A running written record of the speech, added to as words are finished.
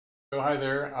So hi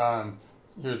there,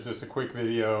 here's just a quick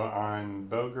video on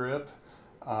bow grip.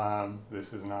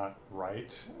 This is not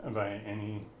right by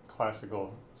any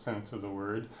classical sense of the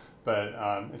word, but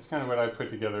it's kind of what I put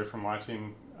together from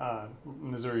watching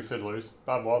Missouri fiddlers.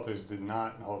 Bob Walters did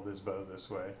not hold his bow this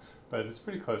way, but it's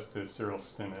pretty close to Cyril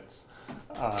Stinnett's.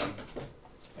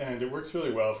 And it works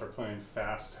really well for playing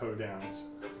fast hoedowns.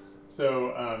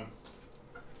 So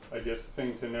I guess the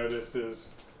thing to notice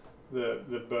is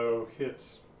the bow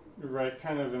hits right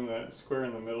kind of in the square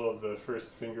in the middle of the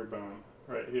first finger bone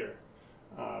right here,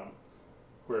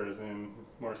 whereas in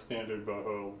more standard bow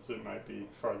holds it might be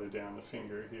farther down the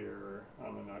finger here or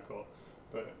on the knuckle,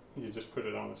 but you just put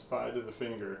it on the side of the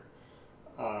finger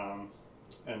and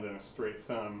then a straight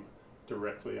thumb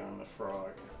directly on the frog.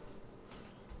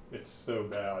 It's so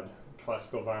bad.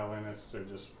 Classical violinists are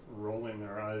just rolling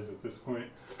their eyes at this point.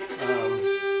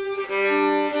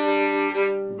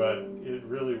 But it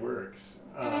really works.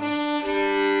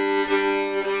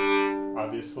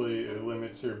 Obviously, it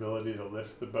limits your ability to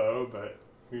lift the bow, but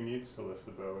who needs to lift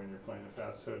the bow when you're playing a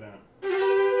fast hoedown? So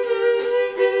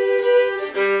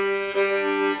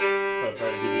I'll try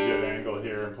to give you a good angle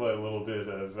here and play a little bit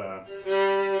of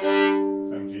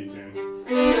some G tune.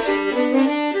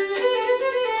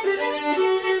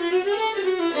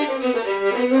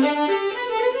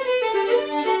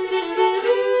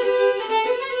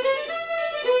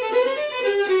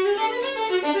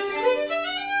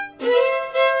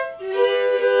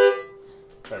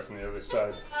 Try from the other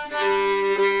side.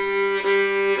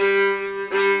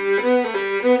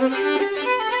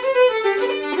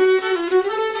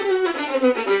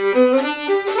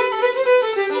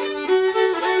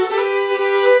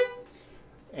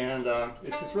 And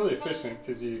it's just really efficient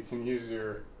because you can use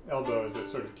your elbow as a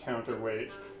sort of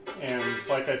counterweight. And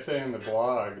like I say in the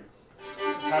blog,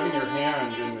 having your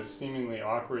hand in this seemingly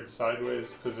awkward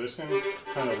sideways position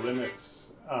kind of limits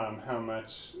how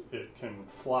much it can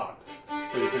flop.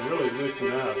 So you can really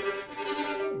loosen up,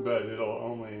 but it'll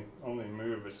only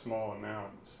move a small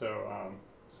amount. So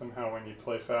somehow when you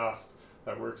play fast,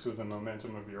 that works with the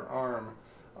momentum of your arm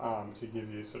to give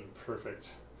you sort of perfect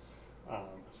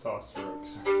soft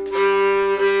strokes.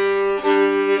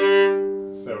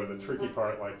 So with a tricky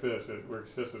part like this, it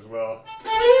works just as well.